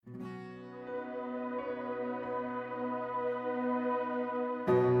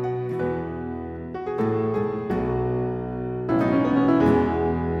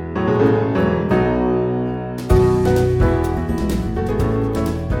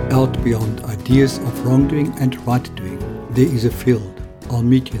Out beyond ideas of wrongdoing and right doing, there is a field. I'll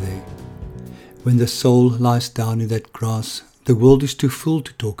meet you there. When the soul lies down in that grass, the world is too full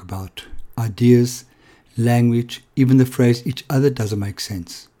to talk about. Ideas, language, even the phrase each other doesn't make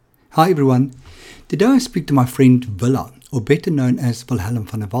sense. Hi everyone. Today I speak to my friend Willa, or better known as Wilhelm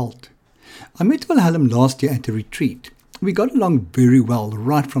van der Walt. I met Wilhelm last year at a retreat. We got along very well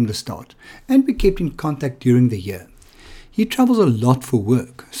right from the start, and we kept in contact during the year. He travels a lot for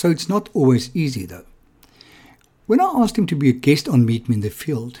work, so it's not always easy though. When I asked him to be a guest on Meet Me in the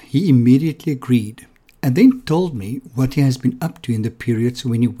Field, he immediately agreed, and then told me what he has been up to in the periods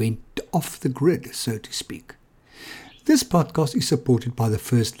when he went off the grid, so to speak. This podcast is supported by The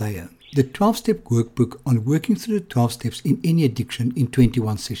First Layer, the 12-step workbook on working through the 12 steps in any addiction in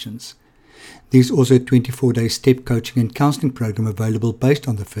 21 sessions. There's also a 24-day step coaching and counseling program available based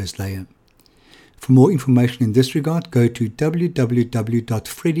on The First Layer. For more information in this regard, go to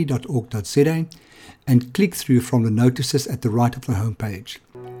www.freddy.org.za and click through from the notices at the right of the homepage.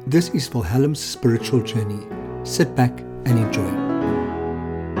 This is Wilhelm's spiritual journey. Sit back and enjoy.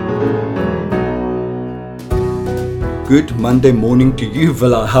 Good Monday morning to you,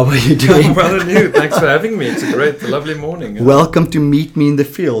 Willa. How are you doing? Well and you. Thanks for having me. It's a lovely morning. Welcome to Meet Me in the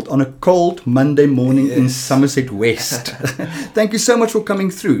Field on a cold Monday morning in Somerset West. Thank you so much for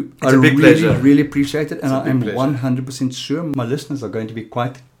coming through. It's a big pleasure. Really appreciate it, and I am pleasure. 100% sure my listeners are going to be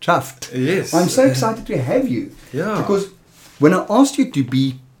quite chuffed. Yes. I'm so excited to have you. Yeah. Because when I asked you to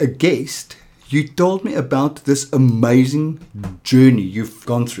be a guest, you told me about this amazing journey you've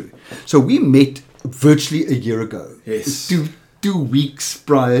gone through. So we met virtually a year ago. Yes. Two weeks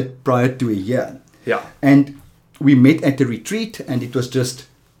prior to a year. Yeah. And we met at the retreat, and it was just,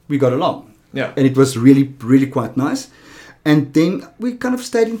 we got along. Yeah. And it was really, really quite nice. And then we kind of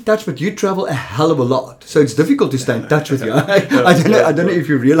stayed in touch, but you travel a hell of a lot. So it's difficult to stay in touch with you. I don't know if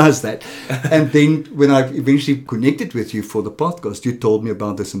you realize that. And then when I eventually connected with you for the podcast, you told me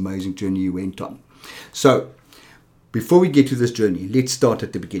about this amazing journey you went on. So before we get to this journey, let's start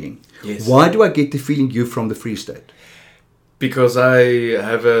at the beginning. Yes. Why do I get the feeling you're from the Free State? Because I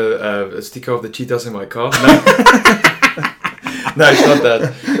have a sticker of the cheetahs in my car. No, it's not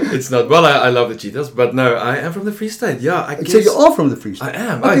that. It's not. Well, I love the cheetahs, but no, I am from the Free State. Yeah, I guess. So you are from the Free State? I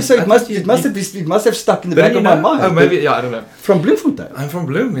am. Okay, so it must have stuck in the back of my mind. Oh, maybe, yeah, I don't know. From Bloemfontein? I'm from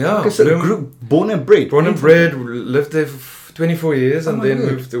Bloem, yeah. Okay, so Bloem, born and bred? Born and bred, lived there for 24 years and then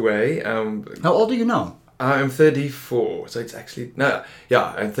word. moved away. How old are you now? I'm 34, so it's actually,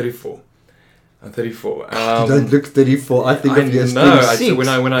 I'm 34. I'm 34. You don't look 34. I think of you as 36.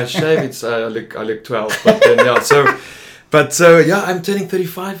 When I shave, it's I look 12. But then I'm turning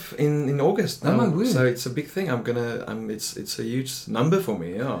 35 in August now. Oh my word. So it's a big thing. It's a huge number for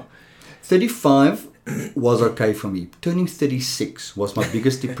me. Yeah. 35 was okay for me. Turning 36 was my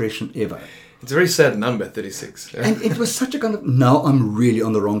biggest depression ever. It's a very sad number, 36. And it was such a kind of, now I'm really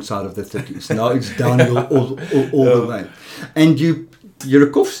on the wrong side of the 30s. Now it's downhill all the way. And you're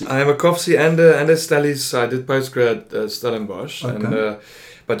a Kofsi. I am a Kofsi and a Stellies. I did postgrad Stellenbosch. Okay.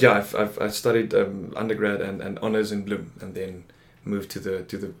 But yeah, I've studied undergrad and honours in Bloem, and then moved to the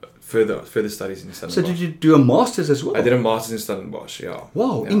further studies in Stellenbosch. So did you do a master's as well? I did a master's in Stellenbosch. Yeah.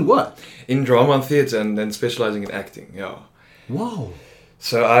 Wow. Yeah. In what? In drama and theatre, and then specialising in acting. Yeah. Wow.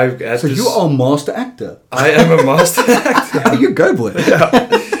 So I've had So you are a master actor. I am a master actor. You go, boy. Yeah,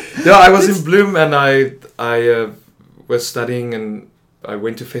 I was in Bloem, and I was studying, and I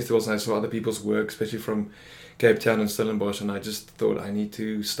went to festivals and I saw other people's work, especially from Cape Town and Stellenbosch, and I just thought I need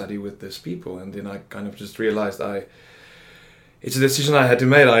to study with these people. And then I kind of just realized it's a decision I had to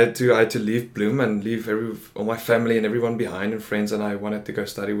make. I had to leave Bloem and leave all my family and everyone behind and friends, and I wanted to go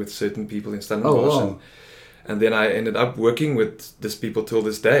study with certain people in Stellenbosch. Oh, wow. And then I ended up working with these people till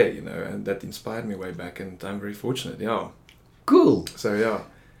this day, and that inspired me way back, and I'm very fortunate, yeah. Cool. So, yeah.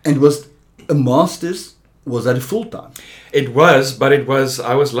 And was a master's, was that a full-time? It was, but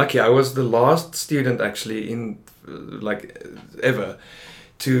I was lucky. I was the last student actually in, ever,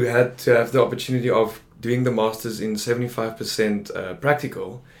 to have the opportunity of doing the master's in 75%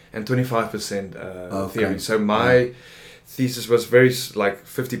 practical and 25% theory. So my thesis was very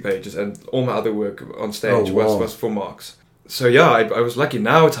 50 pages, and all my other work on stage was 4 marks. So yeah, I was lucky.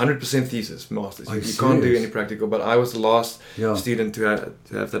 Now it's 100% thesis masters. You can't do any practical, but I was the last student to have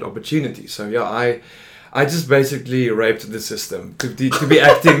that opportunity. So yeah, I just basically raped the system to be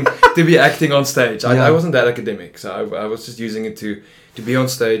acting on stage. I wasn't that academic, so I was just using it to be on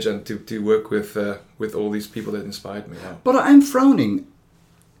stage and to work with all these people that inspired me. Yeah. But I'm frowning.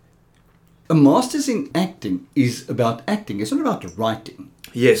 A master's in acting is about acting. It's not about writing.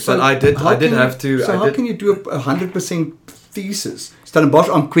 Yes, so but I did have to. So how can you do a 100% thesis Stellenbosch,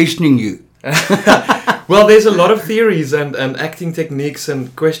 I'm questioning you. Well, there's a lot of theories and acting techniques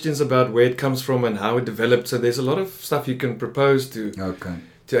and questions about where it comes from and how it developed. So there's a lot of stuff you can propose to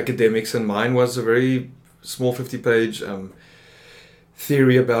academics. And mine was a very small 50-page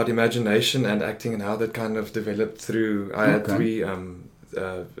theory about imagination and acting and how that kind of developed through. I had three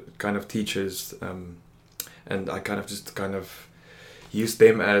kind of teachers, and I kind of used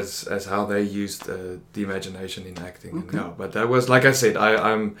them as how they used the imagination in acting. Okay. And, but that was, like I said,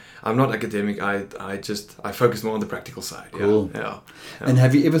 I'm not academic. I focus more on the practical side. Cool. Yeah. And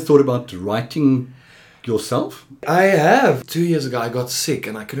have you ever thought about writing yourself? I have. 2 years ago, I got sick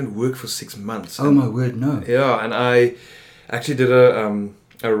and I couldn't work for 6 months. Oh my word, no. Yeah, and I actually did a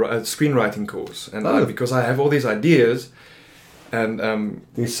screenwriting course, and because I have all these ideas. And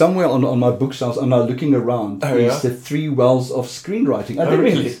there's somewhere on my bookshelves, I'm now looking around, there's the 3 wells of screenwriting. Oh,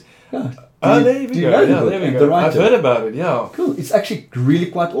 really? Yeah. There we go. There we go. I've heard about it, yeah. Cool. It's actually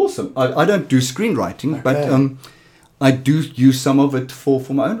really quite awesome. I don't do screenwriting, but I do use some of it for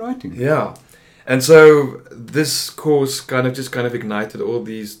my own writing. Yeah. And so this course kind of ignited all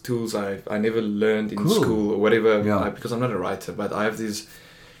these tools I never learned in school or whatever, because I'm not a writer, but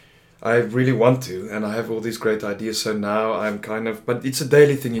I really want to, and I have all these great ideas. So now I'm but it's a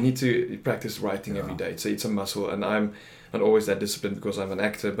daily thing. You need to practice writing every day. So it's a muscle, and I'm not always that disciplined because I'm an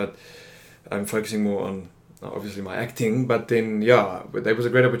actor, but I'm focusing more on obviously my acting. But then, but there was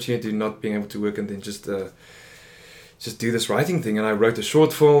a great opportunity not being able to work and then just do this writing thing. And I wrote a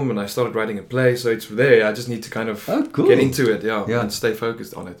short film and I started writing a play. So it's there. I just need to kind of get into it, and stay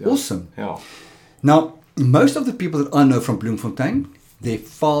focused on it. Yeah. Awesome. Yeah. Now, most of the people that I know from Bloemfontein, their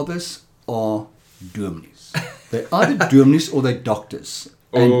fathers are dominees. They're either dominees or they're doctors.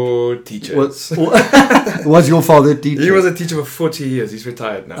 Or teachers. Was your father a teacher? He was a teacher for 40 years. He's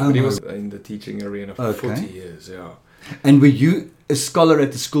retired now. But he was in the teaching arena for 40 years, And were you a scholar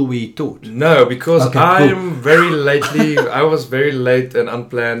at the school where he taught? No, because I was very late and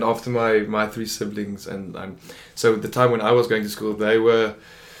unplanned after my 3 siblings. And so the time when I was going to school, they were...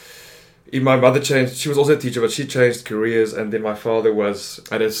 My mother changed. She was also a teacher, but she changed careers. And then my father was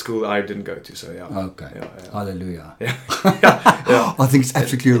at a school I didn't go to. So Okay. Hallelujah. Yeah. I think it's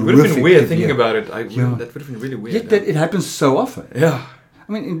absolutely horrific. It would have been weird thinking about it. That would have been really weird. Yet that it happens so often. Yeah.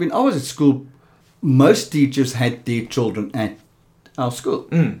 I mean, when I was at school, most teachers had their children at our school.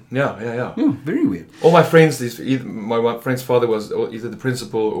 Yeah, very weird. All my friends, my friend's father was either the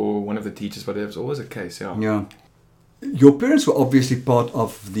principal or one of the teachers, but it was always a case. Yeah. Your parents were obviously part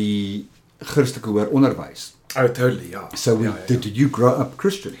of the Christelike Hoër Onderwys. Oh, totally, yeah. So did you grow up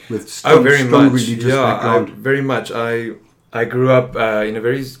Christian with strong religious background? Very much. I grew up in a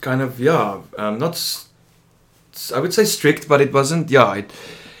very kind of not I would say strict, but it wasn't. It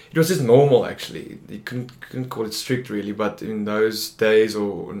was just normal actually. You couldn't call it strict really, but in those days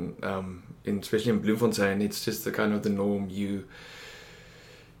or especially in Bloemfontein, it's just the kind of the norm. You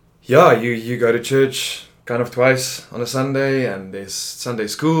go to church kind of twice on a Sunday, and there's Sunday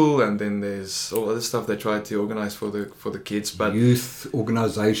school, and then there's all other stuff they try to organize for the kids, but youth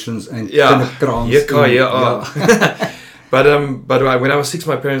organizations and But when I was 6,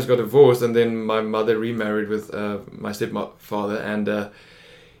 my parents got divorced, and then my mother remarried with my stepfather, and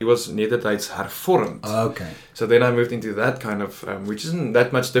he was Nederduits hervormd. Okay. So then I moved into that kind of, which isn't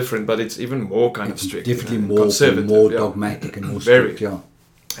that much different, but it's even more kind of strict. Definitely more conservative, more dogmatic and more strict,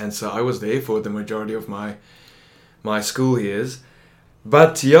 And so I was there for the majority of my school years.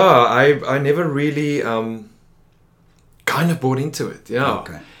 But I never really kind of bought into it. Yeah.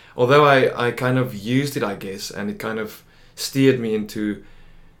 Okay. Although I kind of used it, I guess, and it kind of steered me in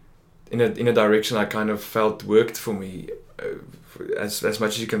a direction I kind of felt worked for me as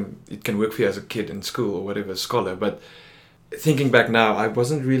much as it can work for you as a kid in school or whatever, scholar. But thinking back now, I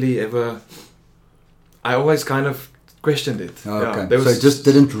wasn't really ever. I always kind of questioned it. Okay. So it just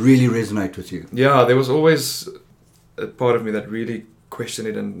didn't really resonate with you. Yeah, there was always a part of me that really questioned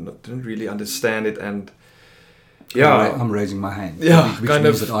it and didn't really understand it, and I'm raising my hand. Yeah, which kind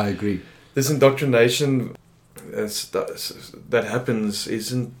means of that I agree. This indoctrination that happens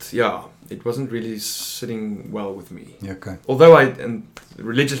isn't. It wasn't really sitting well with me. Okay. Although I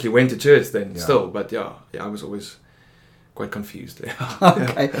religiously went to church then still, but I was always quite confused.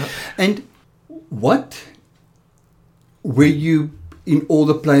 Okay. And what were you in all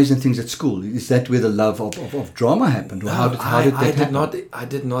the plays and things at school? Is that where the love of drama happened? Or how did that happen? I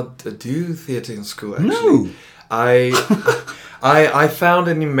did not do theatre in school, actually. No. I found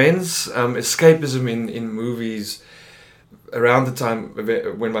an immense escapism in movies around the time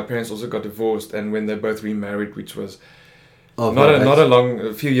when my parents also got divorced and when they both remarried, which was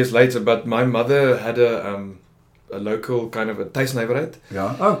a few years later. But my mother had a a local kind of a Thuisnywerheid.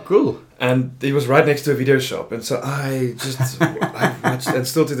 Yeah. Oh, cool. And it was right next to a video shop, and so I watched, and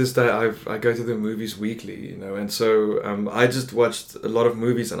still to this day I go to the movies weekly, you know, and so I just watched a lot of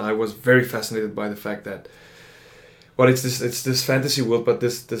movies, and I was very fascinated by the fact that, well, it's this fantasy world, but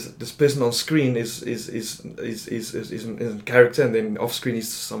this person on screen is a character, and then off screen is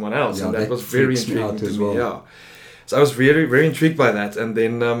someone else, Yeah, and that that was very freaks me intriguing out to as me. well. Yeah, so I was really very intrigued by that, and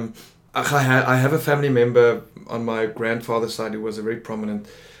then I have a family member on my grandfather's side who was a very prominent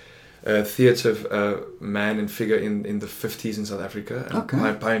theatre man and figure in the 50s in South Africa, and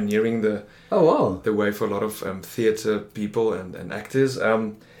Okay. pioneering the Oh, wow. the way for a lot of theatre people and actors.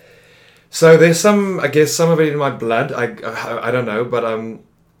 So there's some of it in my blood. I don't know,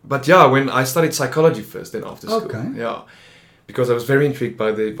 but yeah, when I studied psychology first, then after school, Okay. yeah, because I was very intrigued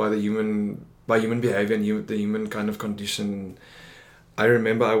by the human behavior and the human kind of condition. I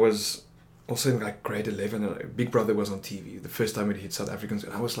remember I was also in like grade 11, and Big Brother was on TV the first time it hit South Africans,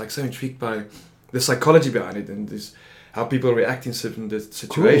 and I was like so intrigued by the psychology behind it, and this how people react in certain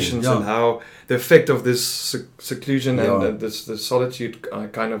situations, Cool, yeah. and how the effect of this seclusion Yeah. and this the solitude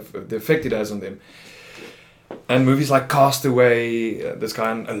kind of the effect it has on them. And movies like Castaway, this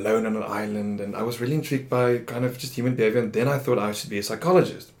guy alone on an island, and I was really intrigued by kind of just human behavior, and then I thought I should be a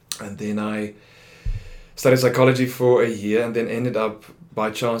psychologist, and then I studied psychology for a year, and then ended up by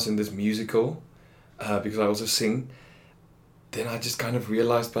chance in this musical because I also sing. Then I just kind of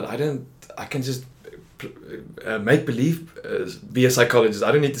realized, but I can just make believe be a psychologist.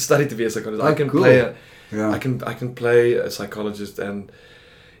 I don't need to study to be a psychologist. I can cool. play Yeah. I can play a psychologist, and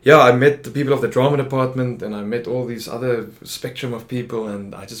yeah, I met the people of the drama department, and I met all these other spectrum of people,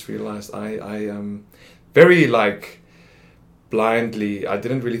 and I just realized I am very like blindly. I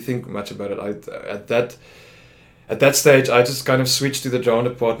didn't really think much about it. At that stage, I just kind of switched to the drama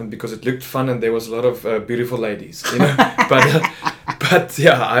department because it looked fun and there was a lot of beautiful ladies, you know. But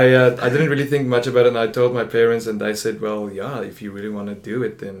yeah, I didn't really think much about it, and I told my parents, and they said, well, yeah, if you really want to do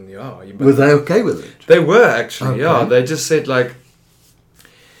it, then yeah. Were they okay with it? They were actually, Okay. yeah. They just said like,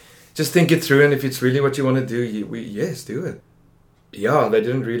 just think it through, and if it's really what you want to do, yes, do it. Yeah, they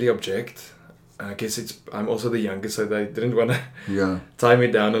didn't really object. I guess I'm also the youngest, so they didn't want to Yeah. tie me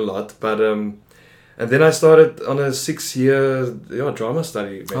down a lot. But and then I started on a 6-year drama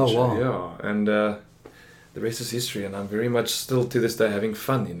study venture. Oh, wow. Yeah, and the rest is history. And I'm very much still to this day having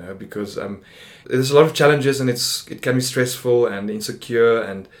fun, you know, because there's a lot of challenges, and it can be stressful and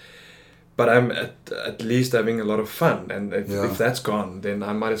insecure, but I'm at least having a lot of fun. And if that's gone, then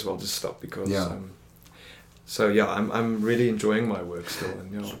I might as well just stop because. Yeah. So yeah, I'm really enjoying my work still,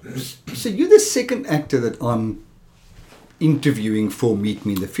 and So you're the second actor that I'm interviewing for Meet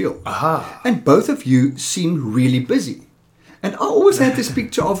Me in the Field. Aha. And both of you seem really busy. And I always had this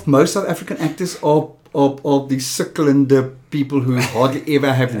picture of most South African actors of these cyclinder people who hardly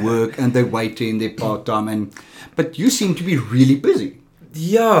ever have work, and they're waiting, they're part-time, but you seem to be really busy.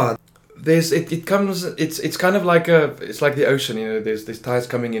 Yeah, it comes. It's kind of like it's like the ocean, you know. There's tides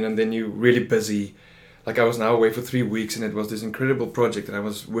coming in, and then you're really busy. Like I was now away for 3 weeks, and it was this incredible project, and I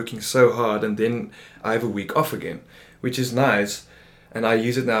was working so hard, and then I have a week off again, which is nice, and I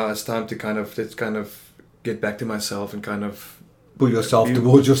use it now as time to kind of get back to myself and kind of Pull yourself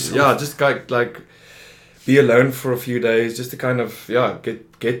towards yourself. Yeah, just like be alone for a few days, just to kind of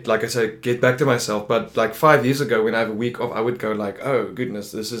get like I say, get back to myself. But like 5 years ago, when I have a week off, I would go like, oh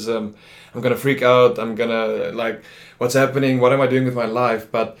goodness, this is I'm gonna freak out. I'm gonna like, what's happening? What am I doing with my life?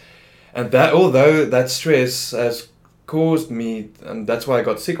 And that, although that stress has caused me, and that's why I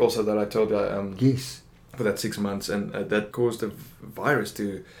got sick also, that I told you Yes. for that 6 months, and that caused the virus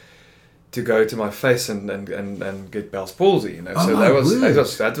to go to my face and get Bell's palsy, you know. Oh, so my word.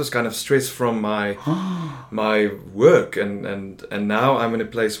 that was kind of stress from my my work, and now I'm in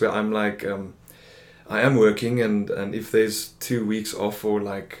a place where I'm like I am working, and if there's 2 weeks off or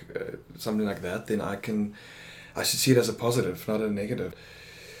like something like that, then I should see it as a positive, not a negative.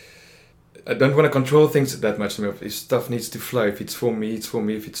 I don't want to control things that much. If stuff needs to flow, if it's for me, it's for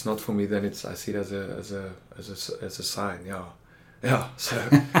me. If it's not for me, then I see it as a sign. Yeah. So,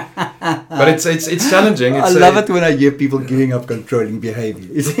 but it's challenging. I love it when I hear people giving up controlling behavior.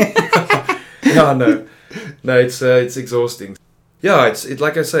 Yeah, no, it's exhausting. Yeah, it's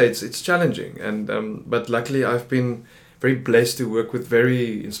like I say, it's challenging, and but luckily I've been very blessed to work with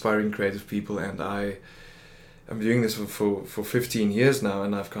very inspiring creative people, and I'm doing this for 15 years now,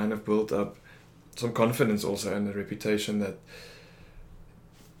 and I've kind of built up some confidence also, and a reputation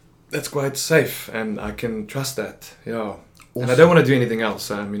that's quite safe, and I can trust that. Yeah. Awesome. And I don't want to do anything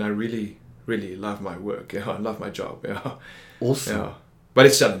else. I mean, I really, really love my work. Yeah, I love my job. Yeah. Awesome. Yeah. But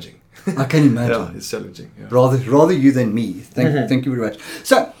it's challenging. I can imagine. Yeah, it's challenging. Yeah. Rather you than me. Thank you very much.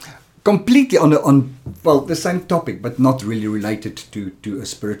 So, completely on the same topic, but not really related to a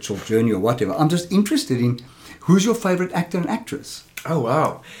spiritual journey or whatever. I'm just interested in who's your favorite actor and actress? Oh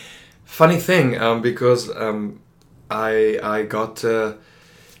wow, funny thing, because I got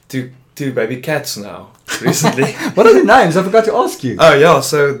two baby cats now recently. What are the names? I forgot to ask you. Oh yeah,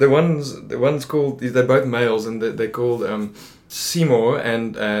 so the ones called, they're both males, and they're called Seymour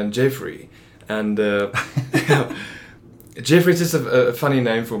and Jeffrey, and Jeffrey is just a funny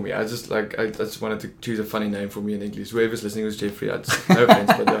name for me. I just wanted to choose a funny name for me in English. Whoever's listening was Jeffrey. No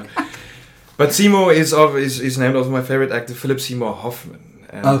offense, but Seymour is named after my favorite actor, Philip Seymour Hoffman.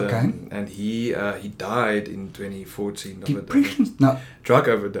 And, okay. And he died in 2014 Depression? No. Drug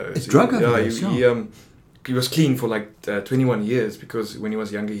overdose. Drug overdose. Yeah, he was clean for like 21 years because when he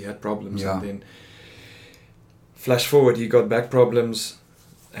was younger he had problems, and then flash forward, he got back problems,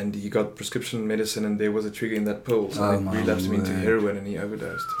 and he got prescription medicine, and there was a trigger in that pill, so it relapsed him into heroin, and he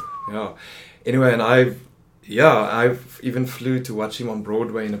overdosed. Yeah. Anyway, and I've even flew to watch him on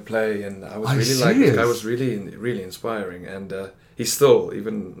Broadway in a play, and I was this guy was really inspiring, and he's still,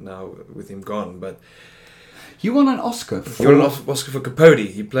 even now with him gone, but you won an Oscar. He won an Oscar for Capote.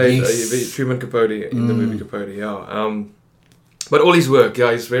 He played Truman Capote in the movie Capote. Yeah. But all his work,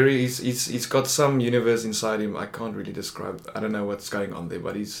 he's got some universe inside him. I can't really describe. I don't know what's going on there,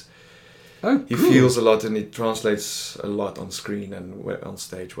 but he feels a lot, and it translates a lot on screen and on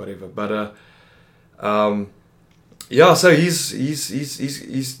stage, whatever. But so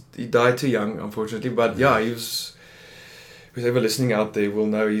he died too young, unfortunately. But whoever listening out there will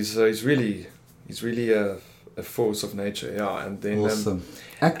know he's really a force of nature. Yeah, and then awesome.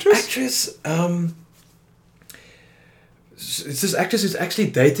 Actress. This actress is actually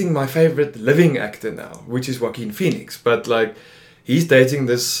dating my favorite living actor now, which is Joaquin Phoenix. But like, he's dating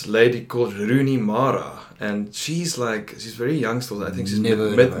this lady called Rooney Mara, and she's very young still. I think she's mid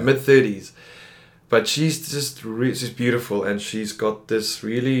 30s, but she's just she's beautiful, and she's got this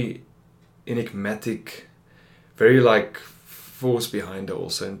really enigmatic, very like force behind her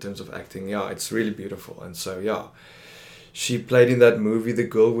also in terms of acting. Yeah, it's really beautiful, and so she played in that movie, The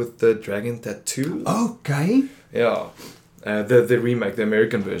Girl with the Dragon Tattoo. Okay. Yeah. The remake, the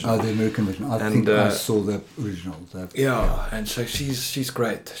American version. Oh, the American version. I think I saw the original. And so she's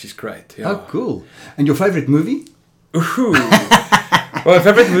great. She's great. Yeah. Oh, cool. And your favorite movie? Ooh. Well, my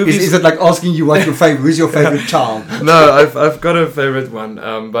favorite movie is it like asking you what's your favorite? Who's your favorite child? No, I've got a favorite one,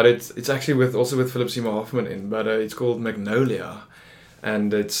 but it's actually with Philip Seymour Hoffman in, but it's called Magnolia,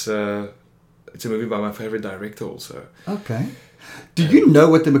 and it's a movie by my favorite director also. Okay. Do you know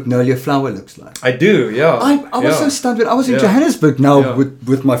what the magnolia flower looks like? I do, yeah. I was so stunned when I was in Johannesburg now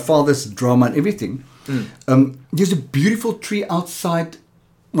with my father's drama and everything. There's a beautiful tree outside.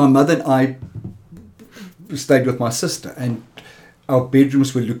 My mother and I stayed with my sister, and our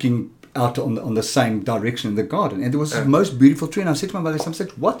bedrooms were looking out on the same direction in the garden, and there was the most beautiful tree, and I said to my mother, I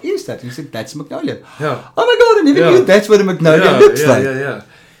said, what is that? And he said, that's magnolia. Yeah. Oh my God, I never knew that's what a magnolia looks like. Yeah.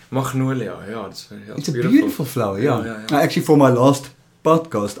 Magnolia, it's a beautiful flower, yeah. Actually, for my last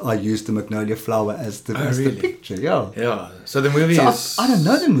podcast, I used the magnolia flower as the picture, Yeah, so the movie is... I don't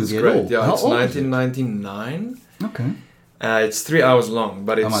know the movie at all. Yeah, it's 1999. Okay. It's 3 hours long,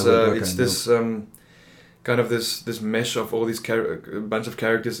 but it's this kind of this mesh of all these bunch of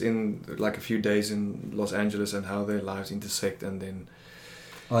characters in like a few days in Los Angeles, and how their lives intersect, and then...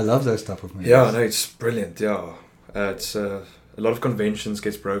 I love those type of movies. Yeah, no, it's brilliant, yeah. It's... a lot of conventions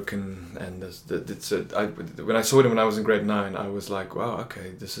gets broken, and when I saw it when I was in grade 9, I was like, wow,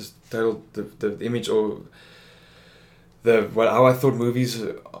 okay, this is total the image, or how I thought movies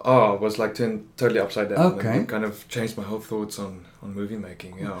was like turned totally upside down. Okay. And it kind of changed my whole thoughts on movie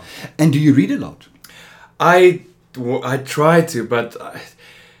making. Yeah. And do you read a lot? I try to, but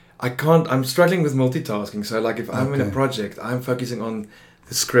I can't. I'm struggling with multitasking. So like, if I'm in a project, I'm focusing on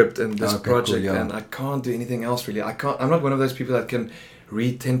the script and this project, and I can't do anything else really. I'm not one of those people that can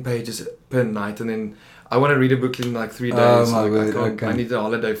read 10 pages per night, and then I want to read a book in like 3 days. Oh my word, I need a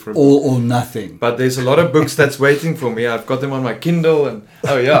holiday for a all book. or nothing. But there's a lot of books that's waiting for me. I've got them on my Kindle, and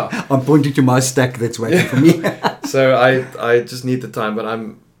I'm pointing to my stack that's waiting for me. So I just need the time,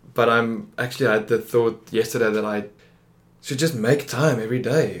 but I'm actually, I had the thought yesterday that I should just make time every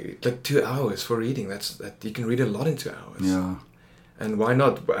day, like 2 hours for reading. That you can read a lot in 2 hours. Yeah. And why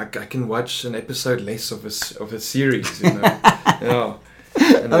not? I can watch an episode less of a series, and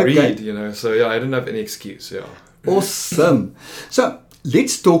read, So I don't have any excuse. Yeah. Awesome. So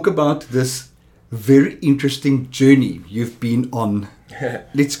let's talk about this very interesting journey you've been on.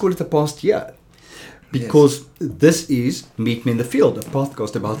 Let's call it the past year. because this is Meet Me in the Field, a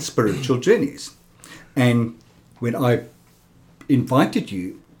podcast about spiritual journeys. And when I invited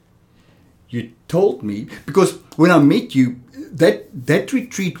you, you told me, because when I met you, that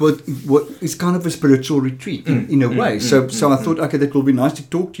retreat is kind of a spiritual retreat in a way. So I thought, okay, that will be nice to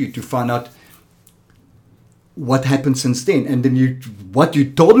talk to you to find out what happened since then. And then what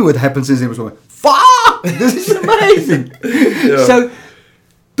you told me what happened since then was like, fuck, this is amazing. So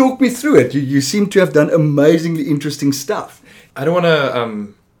talk me through it. You seem to have done amazingly interesting stuff. I don't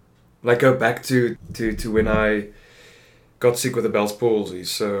want to go back to when I got sick with the Bell's palsy.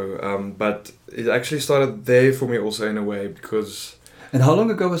 So, but it actually started there for me also in a way, because. And how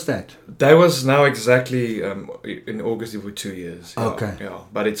long ago was that? That was now exactly in August. It was 2 years. Yeah, okay. Yeah,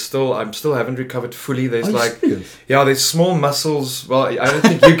 but I still haven't recovered fully. There's serious? There's small muscles. Well, I don't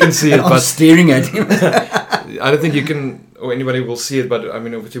think you can see it. I'm staring at him. I don't think you can, or anybody will see it. But I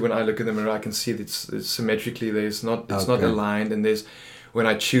mean, obviously, when I look in the mirror, I can see it's symmetrically. It's not aligned, and there's. When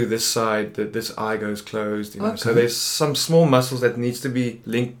I chew this side, this eye goes closed. You know? So there's some small muscles that needs to be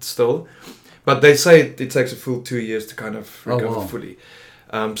linked still. But they say it takes a full 2 years to kind of recover fully.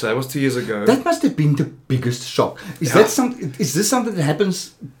 So that was 2 years ago. That must have been the biggest shock. Is this something that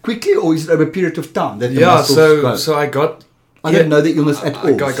happens quickly, or is it over a period of time that the muscles grow? So I got. I didn't know the illness at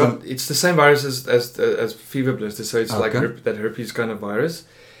all. It's the same virus as fever blisters. So it's like that herpes kind of virus,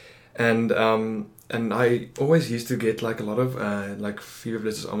 and I always used to get like a lot of like fever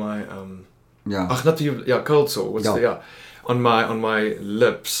blisters on my cold sore. On my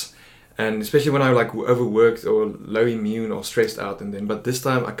lips, and especially when I like overworked or low immune or stressed out, but this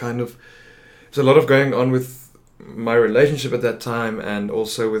time there's a lot of going on with my relationship at that time, and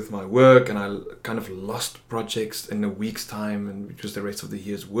also with my work, and I kind of lost projects in a week's time, and which was the rest of the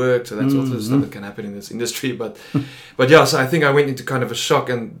year's work. So that's also stuff that can happen in this industry. But so I think I went into kind of a shock,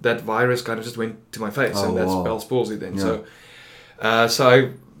 and that virus kind of just went to my face, and that's Bell's palsy then. Yeah. So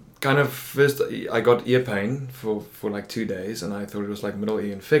I kind of first I got ear pain for like 2 days, and I thought it was like middle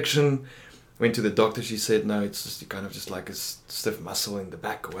ear infection. Went to the doctor. She said no, it's just kind of just like a stiff muscle in the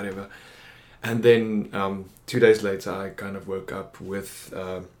back or whatever. And then 2 days later, I kind of woke up with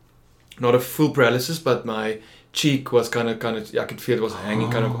not a full paralysis, but my cheek was kind of I could feel it was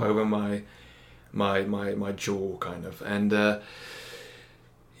hanging kind of over my jaw kind of. And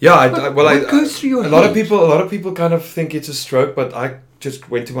what goes through your head? A lot of people kind of think it's a stroke, but I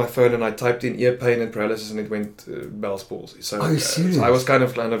just went to my phone and I typed in ear pain and paralysis, and it went Bell's palsy. So, serious? So I was kind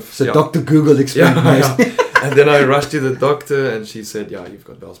of. So Dr. Google explained. And then I rushed to the doctor, and she said, "Yeah, you've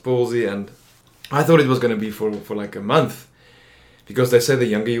got Bell's palsy." And I thought it was going to be for like a month, because they say the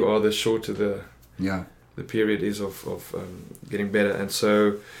younger you are, the shorter the period is of getting better. And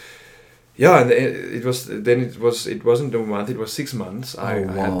so, and it wasn't a month, it was 6 months. I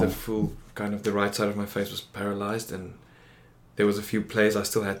had the full kind of the right side of my face was paralyzed, and there was a few plays I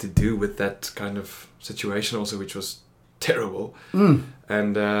still had to do with that kind of situation also, which was terrible.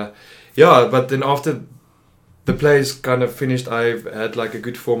 And but then after the plays kind of finished, I've had like a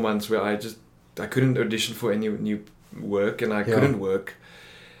good 4 months where I couldn't audition for any new work, and I couldn't work,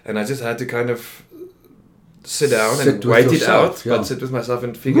 and I just had to kind of sit down and wait it out, but sit with myself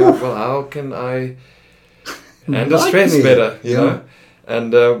and figure out, well, how can I handle stress better, you know?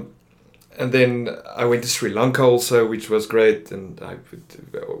 And then I went to Sri Lanka also, which was great, and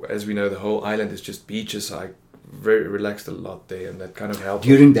as we know, the whole island is just beaches, so I very relaxed a lot there, and that kind of helped.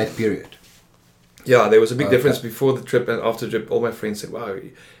 During that period? Yeah, there was a big difference before the trip and after the trip. All my friends said, wow,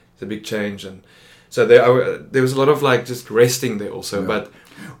 it's a big change. And so there was a lot of like just resting there also. But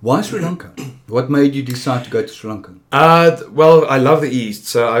why Sri Lanka? What made you decide to go to Sri Lanka? Well, I love the East,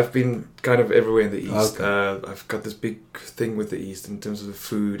 so I've been kind of everywhere in the East. I've got this big thing with the East in terms of the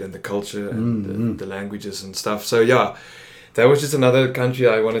food and the culture and the languages and stuff. So that was just another country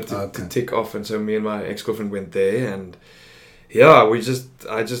I wanted to tick off. And so me and my ex-girlfriend went there, and we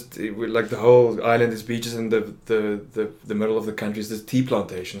like the whole island is beaches, and the middle of the country is this tea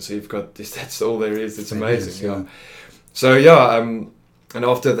plantation. So you've got this, that's all there is. It's amazing. So and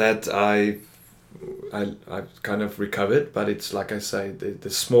after that I kind of recovered, but it's like I say, the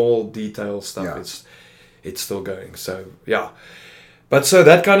small detail stuff it's still going. So but so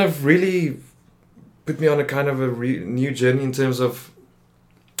that kind of really put me on a kind of a new journey in terms of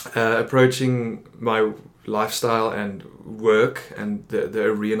approaching my lifestyle and work and the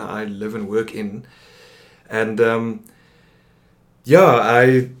arena I live and work in. And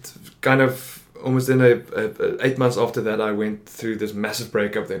I kind of almost in 8 months after that, I went through this massive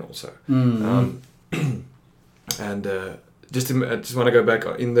breakup then also. And I just want to go back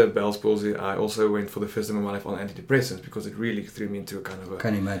in the Bell's palsy. I also went for the first time in my life on antidepressants because it really threw me into a kind of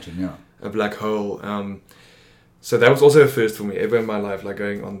Can imagine, yeah. a black hole. So that was also a first for me ever in my life, like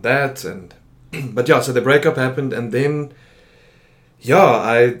going on that. And but yeah, so the breakup happened, and then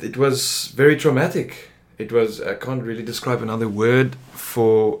it was very traumatic. It was, I can't really describe another word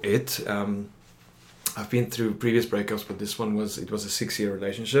for it. I've been through previous breakups, but this one was a 6-year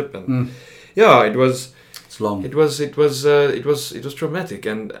relationship, and it was. It's long. It was traumatic,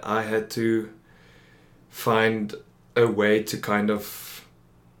 and I had to find a way to kind of,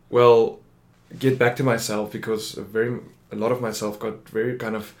 get back to myself, because a lot of myself got very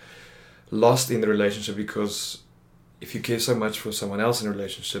kind of lost in the relationship, because if you care so much for someone else in a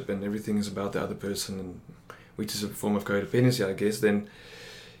relationship and everything is about the other person, and which is a form of codependency, I guess, then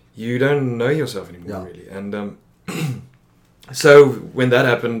you don't know yourself anymore, really. And so when that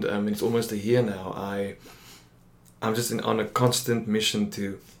happened, it's almost a year now, I'm just on a constant mission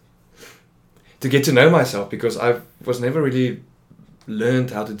to get to know myself, because I was never really learned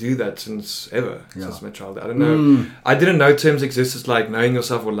how to do that since my childhood. I don't know. I didn't know terms existed like knowing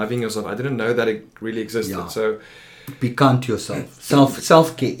yourself or loving yourself. I didn't know that it really existed. Yeah. So be kind to yourself.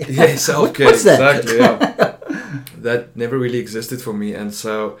 Self-care. Yeah, self-care. What's that? Exactly. Yeah. That never really existed for me, and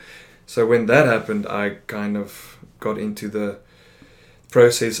so when that happened, I kind of got into the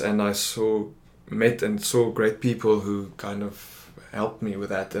process, and I met and saw great people who kind of helped me with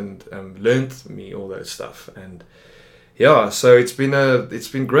that and learned me all those stuff. And so it's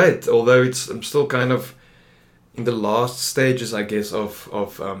been great, although I'm still kind of in the last stages, I guess, of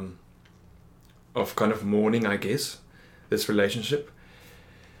kind of mourning, I guess, this relationship,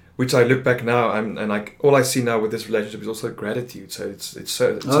 which I look back now, and like all I see now with this relationship is also gratitude. So it's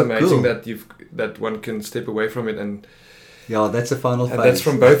amazing cool. that one can step away from it, and that's the final phase. And that's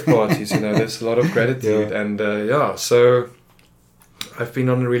from both parties, there's a lot of gratitude, and so I've been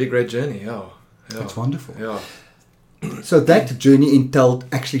on a really great journey. That's wonderful. Yeah. So that journey entailed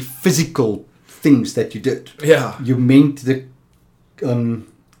actually physical things that you did. Yeah. You meant the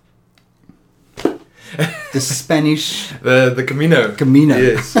Spanish... The Camino. Camino.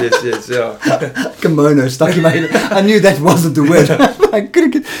 Yes, yeah. Kimono, stuck in my head. I knew that wasn't the word. I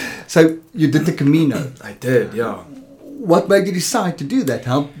couldn't get... So you did the Camino. I did, yeah. What made you decide to do that?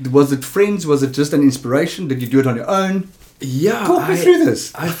 Was it friends? Was it just an inspiration? Did you do it on your own? Yeah. Talk me through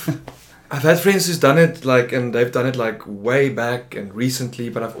this. I've had friends who's done it, and they've done it way back and recently,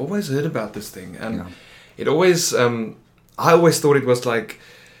 but I've always heard about this thing, and it always, I always thought it was like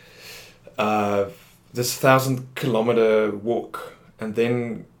this 1,000-kilometer walk, and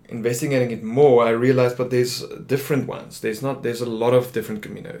then investigating it more, I realized, but there's different ones. There's a lot of different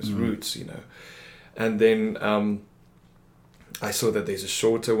Caminos, routes, and then I saw that there's a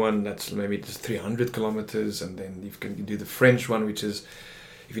shorter one that's maybe just 300 kilometers, and then you can do the French one, which is,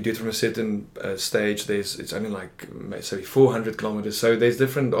 if you do it from a certain stage, it's only say 400 kilometers. So there's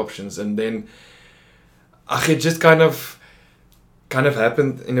different options, and then it just kind of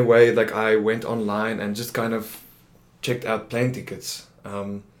happened in a way. Like I went online and just kind of checked out plane tickets,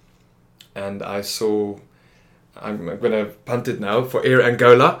 and I saw. I'm gonna punt it now for Air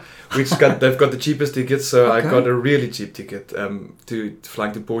Angola, which they've got the cheapest tickets. So I got a really cheap ticket to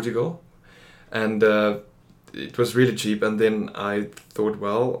flying to Portugal, and. It was really cheap, and then I thought,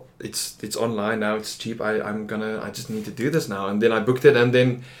 well, it's online now, it's cheap, I just need to do this now, and then I booked it, and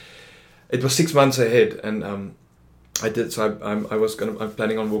then it was 6 months ahead, and I did. So I'm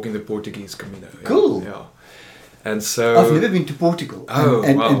planning on walking the Portuguese Camino. Cool. Yeah. And so I've never been to Portugal, wow.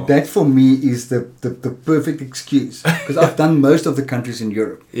 And that for me is the perfect excuse, because I've done most of the countries in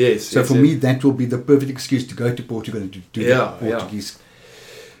Europe. Yes. So for me, that will be the perfect excuse to go to Portugal and to do the Portuguese.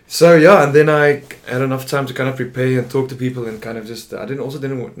 So and then I had enough time to kind of prepare and talk to people, and kind of just I didn't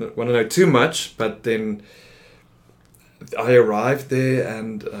want to know too much, but then I arrived there,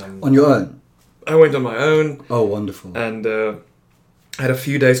 and on your own. I went on my own. Oh, wonderful! And I had a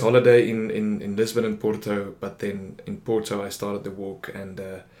few days holiday in Lisbon and Porto, but then in Porto I started the walk, and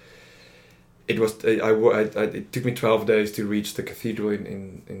it was it took me 12 days to reach the cathedral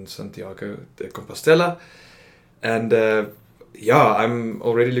in Santiago de Compostela, and. I'm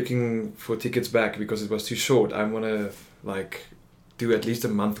already looking for tickets back because it was too short. I want to do at least a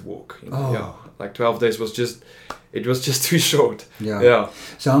month walk. 12 days was just too short. Yeah.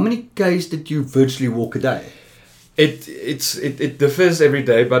 So how many Ks did you virtually walk a day? It differs every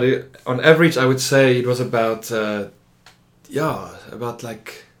day, but on average I would say it was about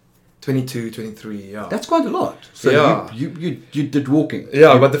 22, 23, That's quite a lot. So you did walking.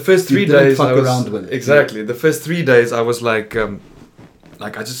 Yeah, but the first 3 days I was around with it. Exactly. The first 3 days I was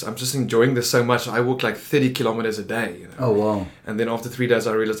like I'm just enjoying this so much. I walk like 30 kilometers a day. You know? Oh wow! And then after 3 days,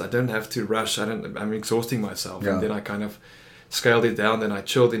 I realized I don't have to rush. I'm exhausting myself. Yeah. And then I kind of scaled it down. Then I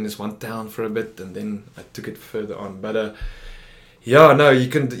chilled in this one town for a bit, and then I took it further on. But yeah, no, you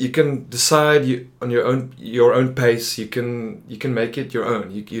can decide on your own pace. You can make it your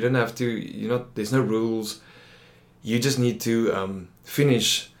own. You don't have to. There's no rules. You just need to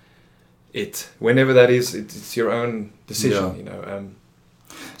finish it whenever that is. It's your own decision. Yeah.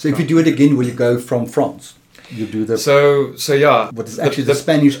 So if you do it again, will you go from France? You do the so yeah. What is actually the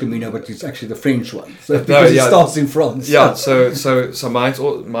Spanish Camino, but it's actually the French one. So No, because yeah. it starts in France. Yeah. So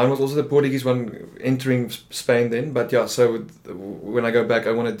mine was also the Portuguese one entering Spain then. But yeah. So when I go back,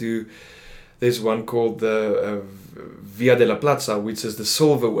 I want to do. There's one called the Via de la Plaza, which is the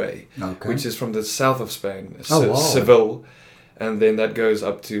Silver Way, which is from the south of Spain, wow. Seville, and then that goes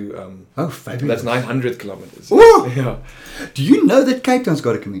up to. Fabulous. That's 900 kilometers. Woo! Yeah. Do you know that Cape Town's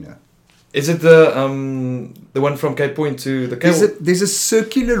got a Camino? Is it the one from Cape Point to the Cape? There's a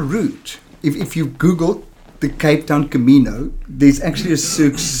circular route. If you Google the Cape Town Camino, there's actually a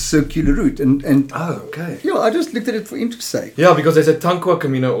circular route, and Oh, okay. yeah, I just looked at it for interest's sake. Yeah, because there's a Tankwa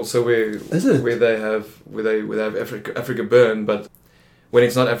Camino also Is it? where they have Africa Burn, but when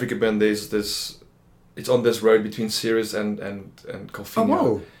it's not Africa Burn, there's this. It's on this road between Ceres and Calvinia.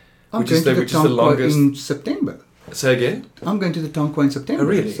 Oh wow! I'm Which going is the to the which is the Tankwa longest. in September. Say again. I'm going to the Tankwa in September. Oh,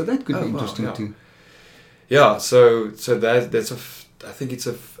 really? So that could be Oh, wow, interesting yeah. too. Yeah, so that's I think it's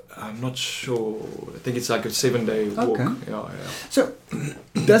I'm not sure. I think it's like a 7-day walk. Okay. Yeah. So,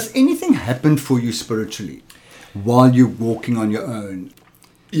 does anything happen for you spiritually while you're walking on your own?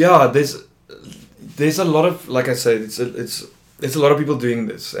 Yeah, there's a lot of, like I said, it's a lot of people doing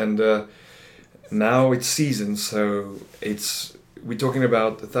this, and now it's season, so we're talking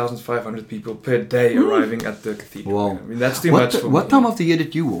about 1,500 people per day arriving at the cathedral. Wow. I mean, that's too much for me. What time of the year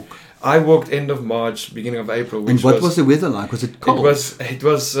did you walk? I walked end of March, beginning of April. And what was the weather like? Was it cold? It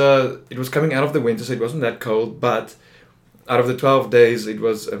was coming out of the winter, so it wasn't that cold. But out of the 12 days, it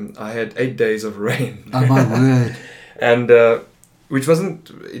was I had 8 days of rain. Oh my word! And which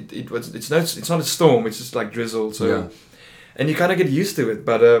wasn't it's not a storm. It's just like drizzle. So Yeah. and you kind of get used to it.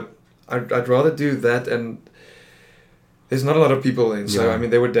 But I'd rather do that, and there's not a lot of people in. So Yeah. I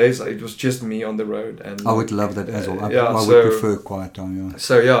mean, there were days it was just me on the road, and I would love that as well. yeah, I so- would prefer quiet time. Yeah.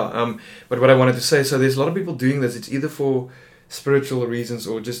 So yeah, but what I wanted to say, so there's a lot of people doing this. It's either for spiritual reasons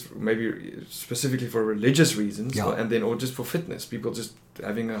or just maybe specifically for religious reasons, Yeah. and then or just for fitness. People just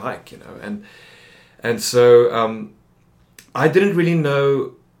having a hike, and so I didn't really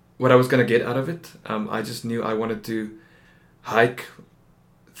know what I was going to get out of it. I just knew I wanted to hike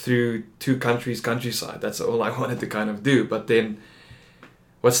through 2 countries' countryside. That's all I wanted to kind of do. But then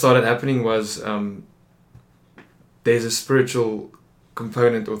what started happening was there's a spiritual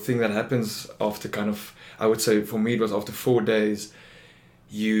component or thing that happens after kind of, I would say for me it was after 4 days,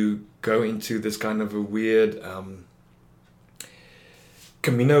 you go into this kind of a weird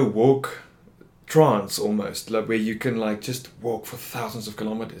Camino walk trance almost, like where you can like just walk for thousands of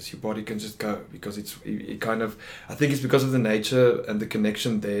kilometers. Your body can just go because it kind of, I think it's because of the nature and the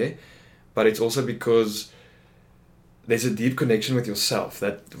connection there, but it's also because there's a deep connection with yourself.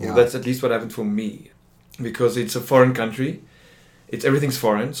 That's at least what happened for me, because it's a foreign country. Everything's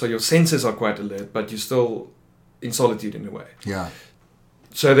foreign, so your senses are quite alert, but you're still in solitude in a way. Yeah.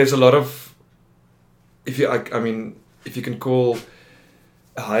 So there's a lot of, if you can call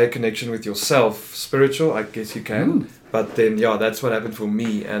a higher connection with yourself spiritual, I guess you can. But then, yeah, that's what happened for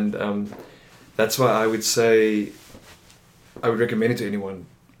me, and that's why I would say I would recommend it to anyone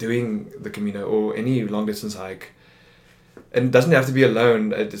doing the Camino or any long distance hike. And it doesn't have to be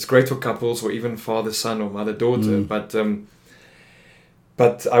alone. It's great for couples or even father son or mother daughter.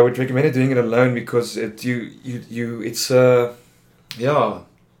 But I would recommend doing it alone because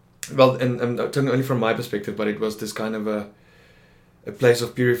well, and I'm talking only from my perspective, but it was this kind of a place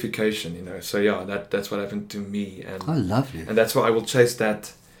of purification, So yeah, that's what happened to me, and Oh, lovely. and that's why I will chase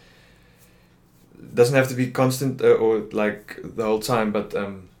that. Doesn't have to be constant or like the whole time, but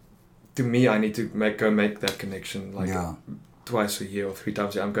to me, I need to make that connection like twice a year or 3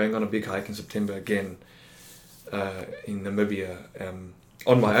 times a year. I'm going on a big hike in September again in Namibia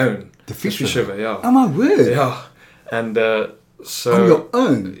on my own. The Fish River, yeah. Oh my word! Yeah, and so On your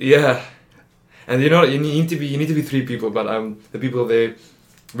own. yeah, and you need to be 3 people, but the people there,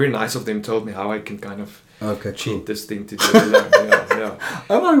 very nice of them, told me how I can kind of cheat this thing to do it alone. Yeah.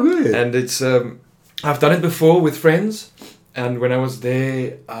 Oh my word! And it's I've done it before with friends, and when I was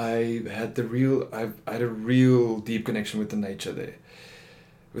there, I had a real deep connection with the nature there.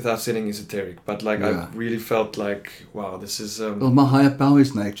 without sounding esoteric, but like Yeah. I really felt like, wow, this is Well, my higher power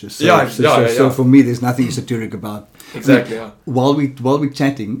is nature. So, Yeah, so, yeah, so, yeah, so yeah. for me, there's nothing esoteric about. exactly. I mean, while we're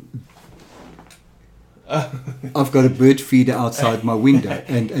chatting, I've got a bird feeder outside my window,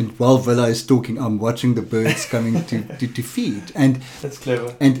 and while Villa is talking, I'm watching the birds coming to feed. And That's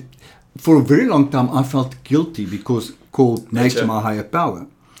clever. And for a very long time, I felt guilty because called nature Nature. my higher power.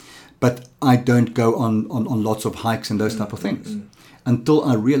 But I don't go on lots of hikes and those type of things until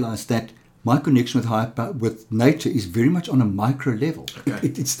I realized that my connection with higher power, with nature is very much on a micro level. Okay.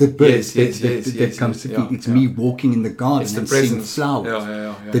 It's the birds Yes, that comes to yeah, feed. It's yeah. me walking in the garden It's the and seeing presence. flowers.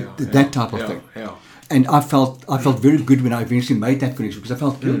 Yeah, That type of yeah, thing. Yeah. And I felt very good when I eventually made that connection because I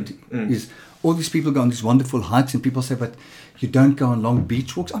felt guilty. Is all these people go on these wonderful hikes and people say, but you don't go on long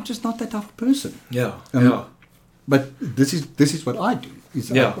beach walks. I'm just not that type of person. Yeah. But this is what I do.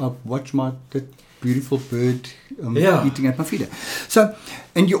 I watch that beautiful bird eating at my feeder. So,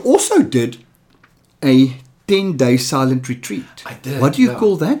 and you also did a 10-day silent retreat. I did. What do you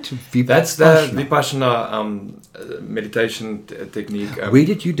call that? That's the Vipassana meditation technique. Where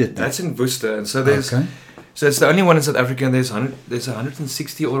did you did that? That's in Worcester, and so there's so it's the only one in South Africa. And there's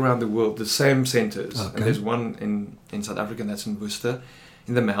 160 all around the world, the same centers. Okay. And there's one in South Africa, and that's in Worcester,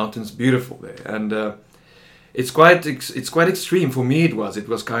 in the mountains, beautiful there, and it's quite extreme for me. It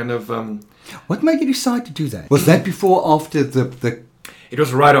was kind of. What made you decide to do that? Was that before or after the? It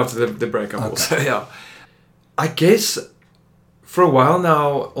was right after the breakup. Also, yeah. I guess for a while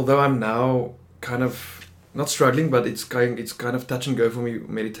now, although I'm now kind of not struggling, but it's kind of touch and go for me.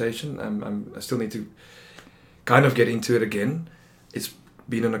 Meditation. I still need to kind of get into it again. It's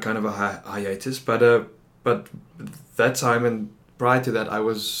been on a kind of a hiatus, but that time and prior to that, I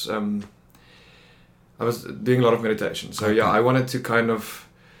was doing a lot of meditation. So I wanted to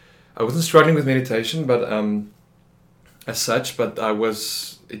I wasn't struggling with meditation, but as such, but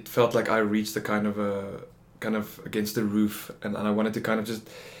it felt like I reached the kind of against the roof, and I wanted to kind of just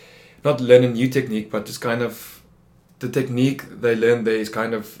not learn a new technique, but just kind of the technique they learned there is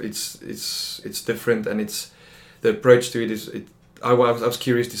kind of it's different, and it's the approach to it is I was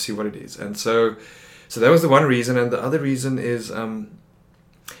curious to see what it is, and so that was the one reason, and the other reason is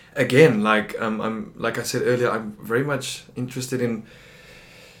again, I'm like I said earlier, I'm very much interested in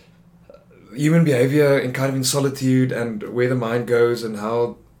human behavior and kind of in solitude and where the mind goes and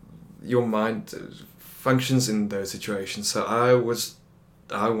how your mind functions in those situations. So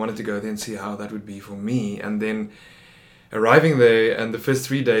I wanted to go there and see how that would be for me, and then arriving there, and the first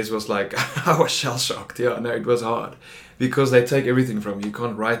 3 days was like I was shell shocked. Yeah, no, it was hard because they take everything from you. You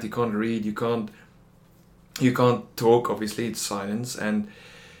can't write, you can't read, you can't talk. Obviously, it's silence, and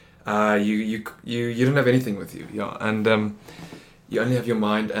you don't have anything with you. Yeah, and you only have your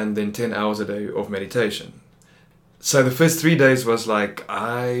mind, and then 10 hours a day of meditation. So the first 3 days was like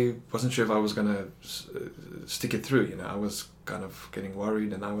I wasn't sure if I was gonna stick it through. I was kind of getting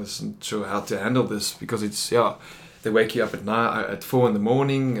worried, and I wasn't sure how to handle this because they wake you up at night at 4 a.m,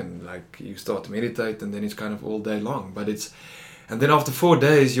 and like you start to meditate, and then it's kind of all day long. And then after 4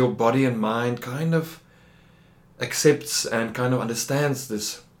 days, your body and mind kind of accepts and kind of understands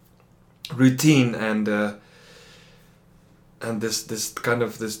this routine and this kind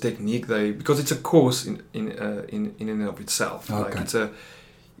of this technique because it's a course in and of itself. Okay. Like it's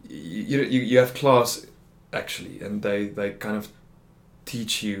you have class actually, and they kind of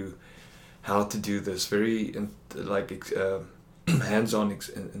teach you how to do this very hands-on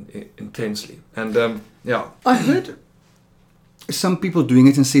intensely, and I heard some people doing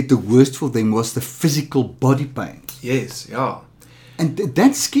it and said the worst for them was the physical body pain. Yes, yeah. And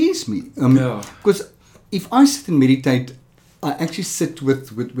that scares me. Because if I sit and meditate, I actually sit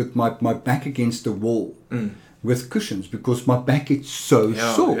with my back against the wall with cushions because my back is so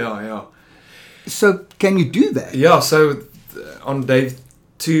sore. Yeah. So can you do that? Yeah, so on day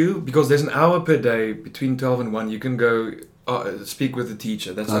 2, because there's an hour per day between 12 and 1, you can go speak with the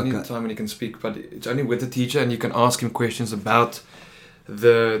teacher. That's the only time when you can speak, but it's only with the teacher, and you can ask him questions about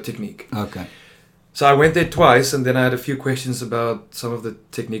the technique. Okay. So I went there twice, and then I had a few questions about some of the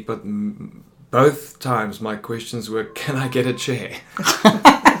technique, but both times my questions were, can I get a chair?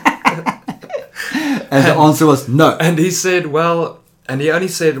 And the answer was no. And he only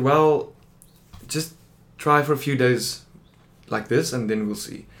said, well, just try for a few days like this, and then we'll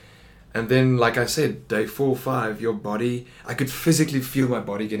see. And then, like I said, day 4 or 5, your body, I could physically feel my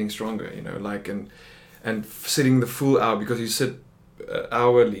body getting stronger, and sitting the full hour, because you sit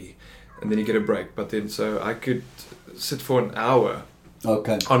hourly, and then you get a break. But then, so I could sit for an hour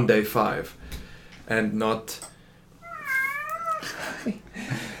on day 5, and not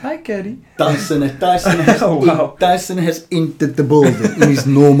Hi, Caddy. Tyson has Oh, wow. Tyson has entered the building in his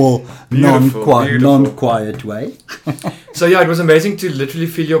normal, Beautiful. non-quiet way. So yeah, it was amazing to literally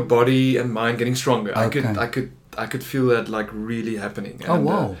feel your body and mind getting stronger. Okay. I could feel that like really happening. Oh, And,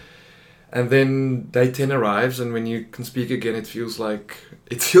 wow. and then day 10 arrives, and when you can speak again, it feels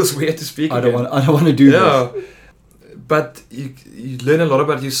weird to speak I again. don't want to do Yeah. this. But you learn a lot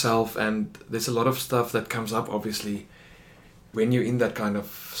about yourself, and there's a lot of stuff that comes up, obviously, when you're in that kind of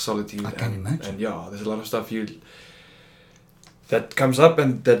solitude. I can imagine. And yeah, there's a lot of stuff that comes up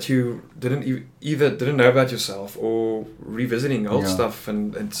and that you either didn't know about yourself or revisiting old Yeah. stuff,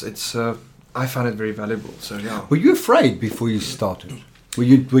 and it's I found it very valuable. So yeah. Were you afraid before you started? Were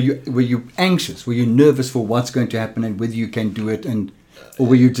you anxious? Were you nervous for what's going to happen and whether you can do it, or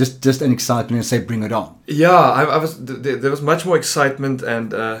were you just an excitement and say bring it on? Yeah, I was. There was much more excitement,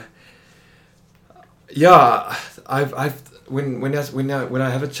 and yeah, when I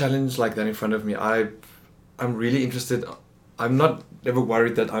have a challenge like that in front of me, I'm really interested. I'm not ever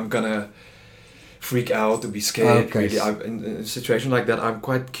worried that I'm gonna freak out or be scared. Okay. Really, in a situation like that, I'm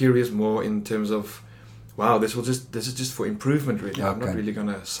quite curious more in terms of, wow, this is just for improvement. Really, I'm not Okay. really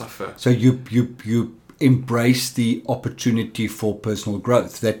gonna suffer. So you embrace the opportunity for personal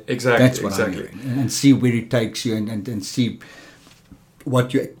growth. Exactly, That's what exactly. I'm hearing. And see where it takes you, and see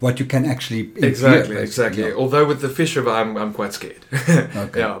what you can actually endure, Exactly, basically. exactly. Yeah. Although with the fish river, I'm quite scared.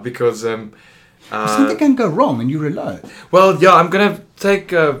 Okay. Yeah, because Something can go wrong and you're alone. well, yeah, I'm gonna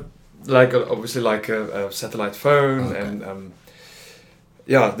take obviously a satellite phone, Okay. and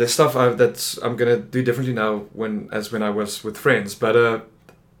yeah, there's stuff I'm gonna do differently now when I was with friends. But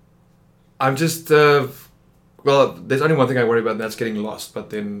I'm just well, there's only one thing I worry about, and that's getting lost. But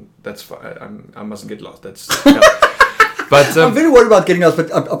then that's fine. I mustn't get lost. That's. Yeah. But I'm very worried about getting lost, but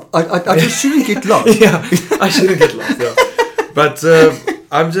I just shouldn't get lost. yeah, I shouldn't get lost. Yeah. But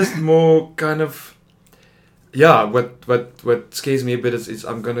I'm just more kind of, yeah. What scares me a bit is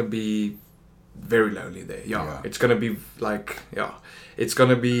I'm gonna be very lonely there. Yeah, Yeah. it's gonna be like, yeah, it's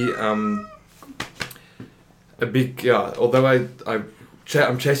gonna be a big, yeah. Although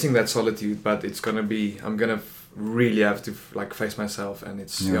I'm chasing that solitude, but it's gonna be, I'm gonna really have to like face myself, and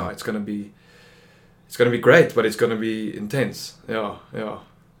it's Yeah. it's gonna be great, but it's gonna be intense. Yeah, yeah,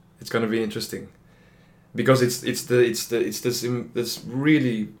 it's gonna be interesting because it's this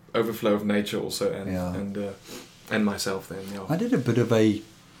really overflow of nature also, and Yeah. and myself then. Yeah. I did a bit of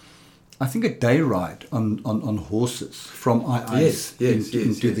I think a day ride on horses from Yes,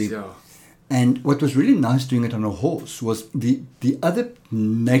 into the. yeah. And what was really nice doing it on a horse was the other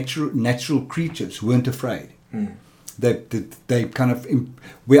natural creatures weren't afraid. Mm. They kind of,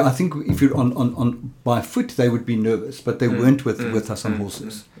 where I think if you're on by foot they would be nervous, but they weren't with us on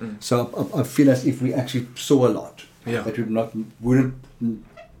horses. So I feel as if we actually saw a lot Yeah. that we wouldn't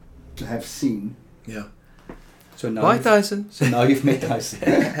have seen. Yeah. So now Bye, Tyson. So now you've met Tyson.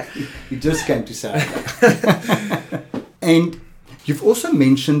 He just came to say that. And you've also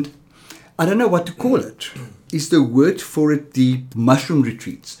mentioned, I don't know what to call it. Is the word for it the mushroom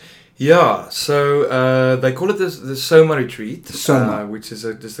retreats? Yeah, so they call it the Soma retreat, Soma. which is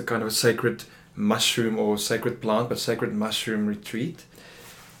just a kind of a sacred mushroom or sacred plant, but sacred mushroom retreat.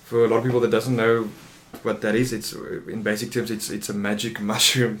 For a lot of people that doesn't know what that is, it's in basic terms it's a magic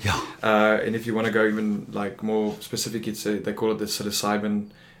mushroom. Yeah. And if you want to go even like more specific, they call it the psilocybin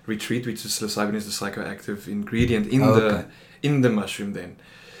retreat, which is psilocybin is the psychoactive ingredient in the mushroom then,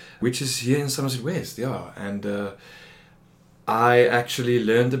 which is here in Somerset West. Yeah, and I actually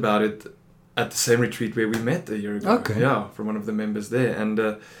learned about it at the same retreat where we met a year ago. Okay. Yeah, from one of the members there,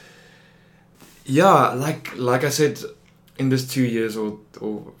 and yeah, like I said, in this 2 years or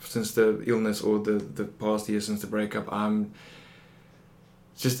since the illness or the past year since the breakup, I'm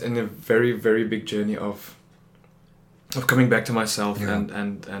just in a very, very big journey of coming back to myself. Yeah.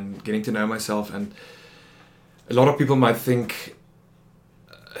 and getting to know myself. And a lot of people might think,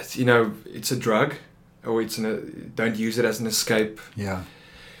 it's a drug, or don't use it as an escape. Yeah.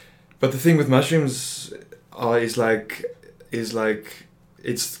 But the thing with mushrooms is like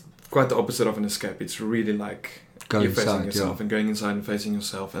it's quite the opposite of an escape. It's really like Go you're inside, facing yourself yeah. and going inside and facing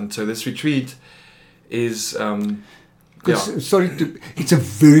yourself. And so this retreat is It's a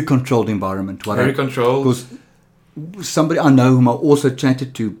very controlled environment. very controlled. Because somebody I know whom I also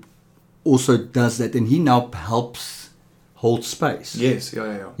chatted to also does that, and he now helps hold space. Yes,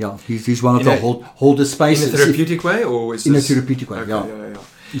 yeah. Yeah, he's one of In the a- holder In spaces. a therapeutic way, or is In a this- therapeutic way, Okay, yeah. yeah.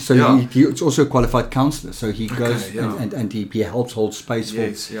 So Yeah. he's also a qualified counsellor. So he goes yeah. and he helps hold space for.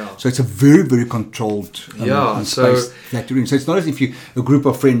 Yes, yeah. So it's a very, very controlled space that you're in. So it's not as if you a group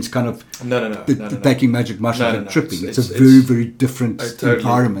of friends kind of No. taking magic mushrooms and tripping. It's a very, very different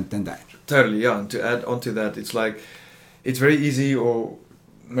environment than that. Totally, yeah. And to add on to that, it's like it's very easy or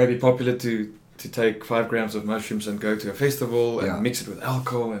maybe popular to take 5 grams of mushrooms and go to a festival and mix it with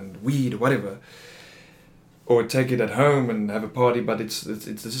alcohol and weed or whatever, or take it at home and have a party. But it's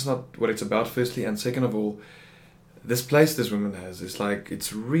this is not what it's about. Firstly, and second of all, this place this woman has is like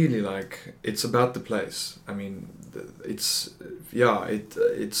it's really like it's about the place. I mean, it's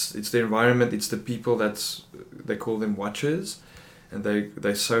the environment. It's the people they call them watchers, and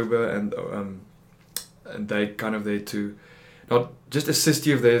they sober and they kind of there to not just assist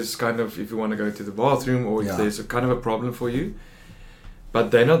you if there's kind of if you want to go to the bathroom or if there's a kind of a problem for you,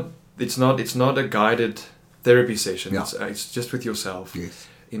 but they're not. It's not a guided therapy session. Yeah. It's just with yourself. Yes.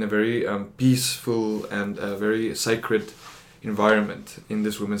 In a very peaceful and very sacred environment in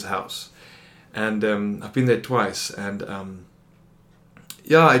this woman's house, and I've been there twice, and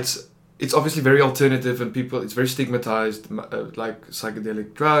it's obviously very alternative, and it's very stigmatized, like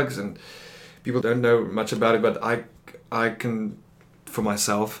psychedelic drugs, and people don't know much about it. But I can, for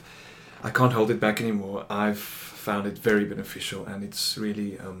myself, I can't hold it back anymore. I've found it very beneficial, and it's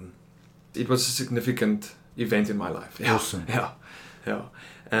really it was a significant event in my life. Yeah. Awesome. Yeah.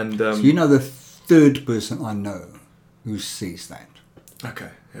 And so you're the third person I know who sees that.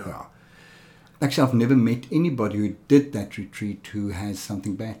 Okay. Yeah. Actually, I've never met anybody who did that retreat who has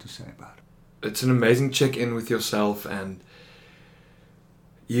something bad to say about it. It's an amazing check-in with yourself, and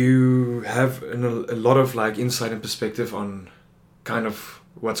you have a lot of like insight and perspective on kind of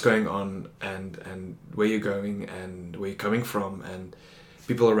what's going on and where you're going and where you're coming from and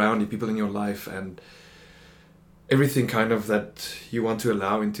people around you, people in your life, and everything kind of that you want to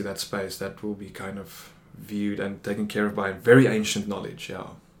allow into that space that will be kind of viewed and taken care of by very ancient knowledge. Yeah.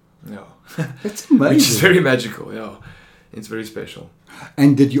 That's amazing. Which is very magical. Yeah, it's very special.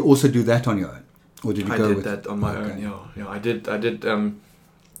 And did you also do that on your own, or did you go with? I did that on my own. Yeah. I did.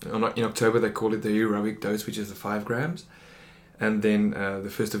 In October they call it the heroic dose, which is the 5 grams, and then the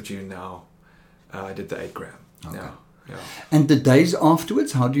 1st of June now, I did the 8 gram. Okay. Yeah. And the days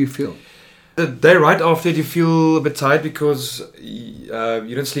afterwards, how do you feel? The day right after, you feel a bit tired because you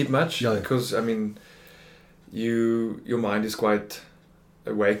don't sleep much. Yeah. Because I mean, your mind is quite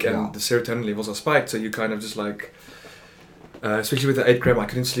awake and the serotonin levels are spiked, so you kind of just like, especially with the 8 gram, I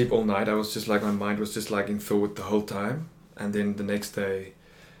couldn't sleep all night. I was just like, my mind was just like in thought the whole time, and then the next day,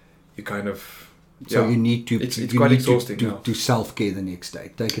 you kind of. So you need to. It's quite exhausting. Do self-care the next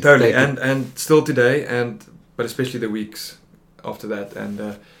day. Take it totally, and still today, but especially the weeks after that, and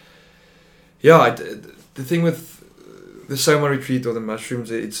the thing with the Soma retreat or the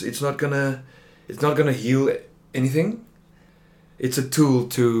mushrooms, it's not gonna heal anything. It's a tool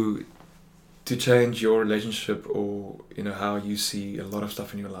to change your relationship or how you see a lot of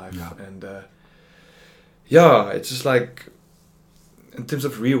stuff in your life, and it's just like in terms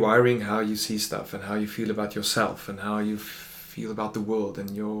of rewiring how you see stuff and how you feel about yourself and how you feel about the world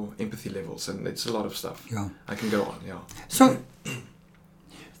and your empathy levels, and it's a lot of stuff. Yeah, I can go on. Yeah. So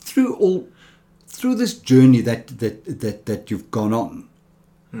through this journey that you've gone on,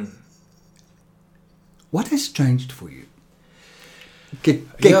 what has changed for you?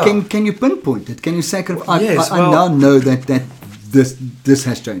 Can you pinpoint it? Can you say, I now know that this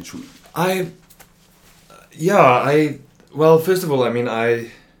has changed for me? Well, first of all, I mean,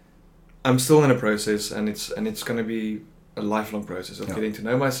 I'm still in a process, and it's going to be a lifelong process of getting to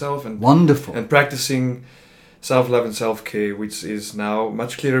know myself and wonderful and practicing self-love and self-care, which is now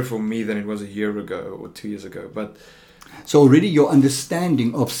much clearer for me than it was a year ago or 2 years ago. But so already your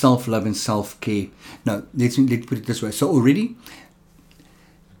understanding of self-love and self-care. No, let's put it this way. So already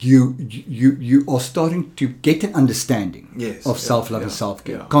you are starting to get an understanding of self-love and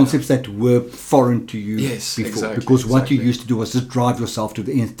self-care. Concepts that were foreign to you before. Exactly, because what you used to do was just drive yourself to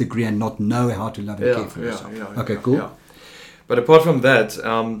the nth degree and not know how to love and care for yourself. Okay, cool. Yeah. But apart from that,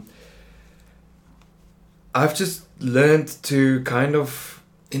 I've just learned to kind of,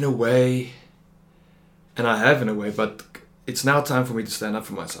 in a way, and I have in a way, but it's now time for me to stand up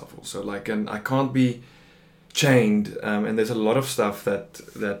for myself also. Like, and I can't be chained, and there's a lot of stuff that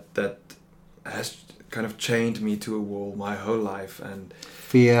has kind of chained me to a wall my whole life, and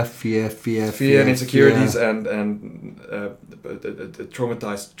fear and insecurities, and a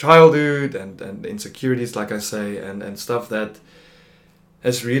traumatized childhood, and insecurities, like I say, and stuff that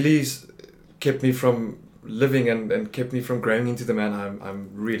has really kept me from living and kept me from growing into the man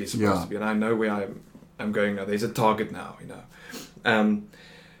I'm really supposed to be, and I know where I'm going now. There's a target now,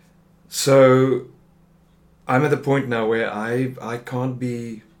 So I'm at the point now where I can't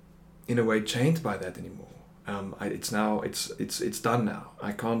be in a way chained by that anymore. It's done now.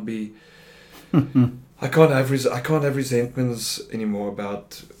 I can't be. I can't have resentments anymore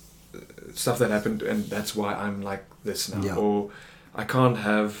about stuff that happened, and that's why I'm like this now. Yeah. Or I can't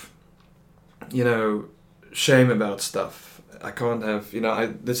have, shame about stuff. I can't have,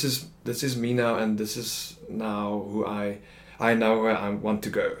 this is me now, and this is now who I know where I want to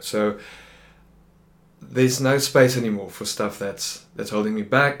go. So there's no space anymore for stuff that's holding me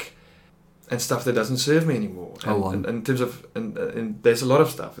back, and stuff that doesn't serve me anymore. And in terms of, and there's a lot of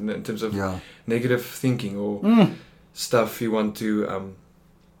stuff in terms of negative thinking or stuff you want to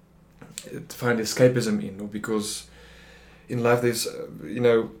find escapism in, or because in life there's,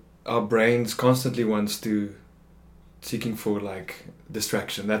 our brains constantly wants to seeking for like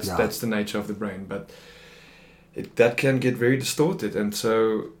distraction. That's the nature of the brain, but that can get very distorted. And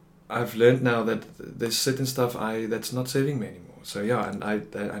so I've learned now that there's certain stuff that's not serving me anymore. So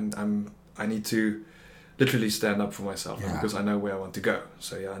and I need to literally stand up for myself because I know where I want to go.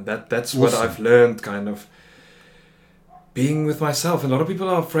 So and that's what I've learned, kind of being with myself. And a lot of people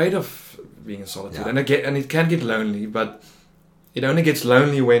are afraid of being in solitude, and it can get lonely, but it only gets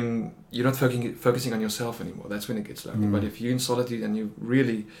lonely when you're not focusing on yourself anymore. That's when it gets lonely. But if you're in solitude and you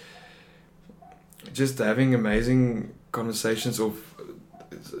really just having amazing conversations, of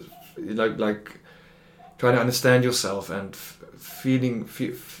like trying to understand yourself and feel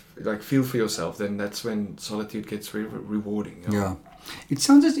for yourself, then that's when solitude gets very rewarding. Yeah, it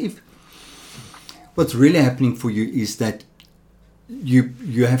sounds as if what's really happening for you is that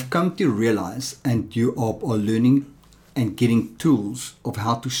you have come to realize, and you are learning and getting tools of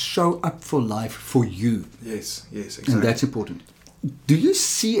how to show up for life for you. Yes, exactly. And that's important. Do you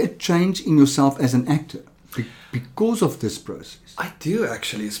see a change in yourself as an actor because of this process? I do,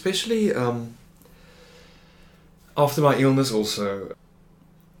 actually, especially after my illness. Also,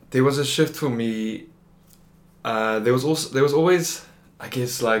 there was a shift for me. There was always, I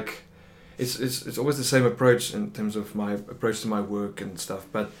guess, like it's always the same approach in terms of my approach to my work and stuff,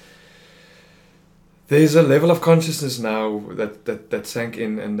 but there's a level of consciousness now that sank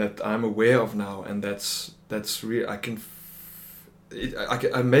in, and that I'm aware of now, and that's real.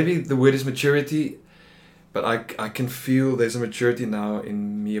 Maybe the word is maturity, but I can feel there's a maturity now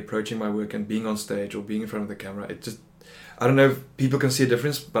in me approaching my work and being on stage or being in front of the camera. It just, I don't know if people can see a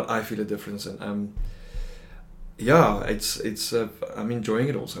difference, but I feel a difference, and I'm enjoying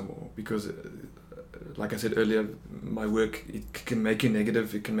it also more because, like I said earlier, my work, it can make you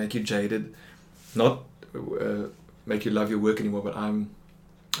negative, it can make you jaded. Not make you love your work anymore, but I'm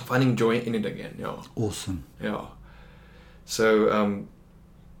finding joy in it again. Yeah. Awesome. Yeah. So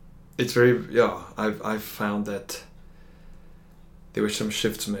it's very I've found that there were some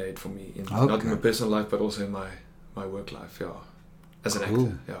shifts made for me not in my personal life, but also in my work life. Yeah. As an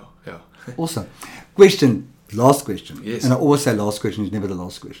actor. Yeah. Awesome. Last question. Yes. And I always say last question is never the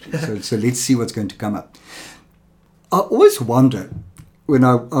last question. So let's see what's going to come up. I always wonder when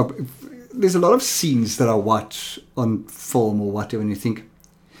there's a lot of scenes that I watch on film or whatever, and you think,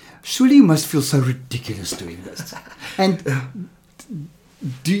 surely you must feel so ridiculous doing this. And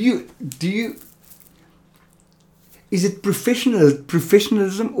do you is it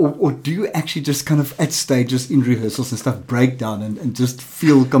professionalism, or do you actually just kind of at stages in rehearsals and stuff break down and just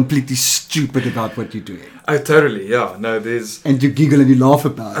feel completely stupid about what you're doing? Oh, totally. Yeah. No, there's. And you giggle and you laugh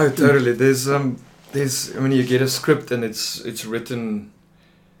about it. Oh, totally. There's when you get a script and it's written.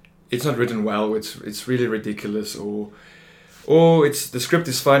 It's not written well. It's really ridiculous, or the script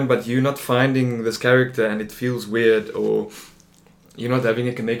is fine, but you're not finding this character and it feels weird, or you're not having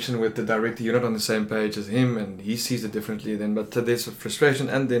a connection with the director. You're not on the same page as him, and he sees it differently. Then, but there's frustration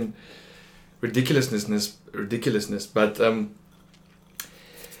and then ridiculousness. But the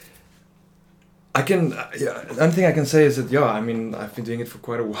only thing I can say is that I've been doing it for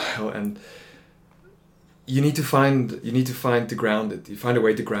quite a while, and you need to find to ground it. You find a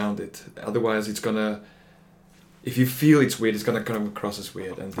way to ground it. Otherwise, it's gonna. If you feel it's weird, it's gonna come across as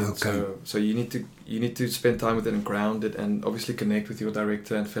weird. And so you need to spend time with it and ground it, and obviously connect with your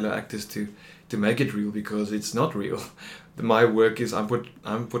director and fellow actors to make it real, because it's not real. My work is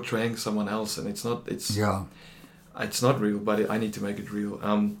I'm portraying someone else, and it's not real. But I need to make it real.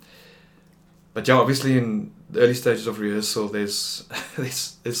 But obviously in the early stages of rehearsal, there's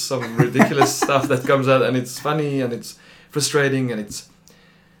some ridiculous stuff that comes out, and it's funny and it's frustrating, and it's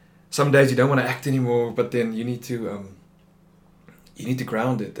some days you don't want to act anymore, but then you need to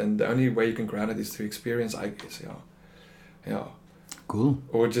ground it, and the only way you can ground it is through experience, I guess. Cool.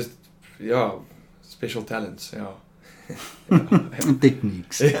 Or just special talents.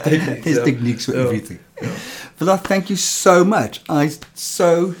 Techniques. Techniques, There's yeah. techniques for Yeah. everything. Yeah. Vlad, thank you so much. I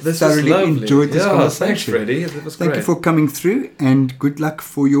so This was thoroughly lovely. enjoyed this Thanks, conversation. Freddie. It was Thank great. you for coming through, and good luck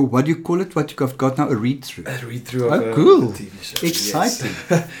for your, what do you call it? What you've got now, a read-through. A read-through of Oh, cool. a TV show. Exciting.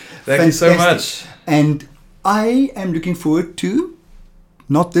 Yes. Thank you so Fantastic. much. And I am looking forward to,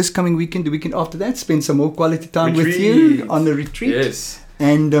 not this coming weekend, the weekend after that, spend some more quality time with you Retreat. on the retreat. Yes.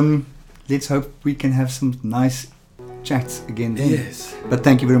 And let's hope we can have some nice chats again then. Yes. But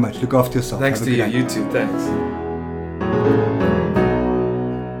thank you very much. Look after yourself. Thanks Have a to good you. night. You too. Thanks.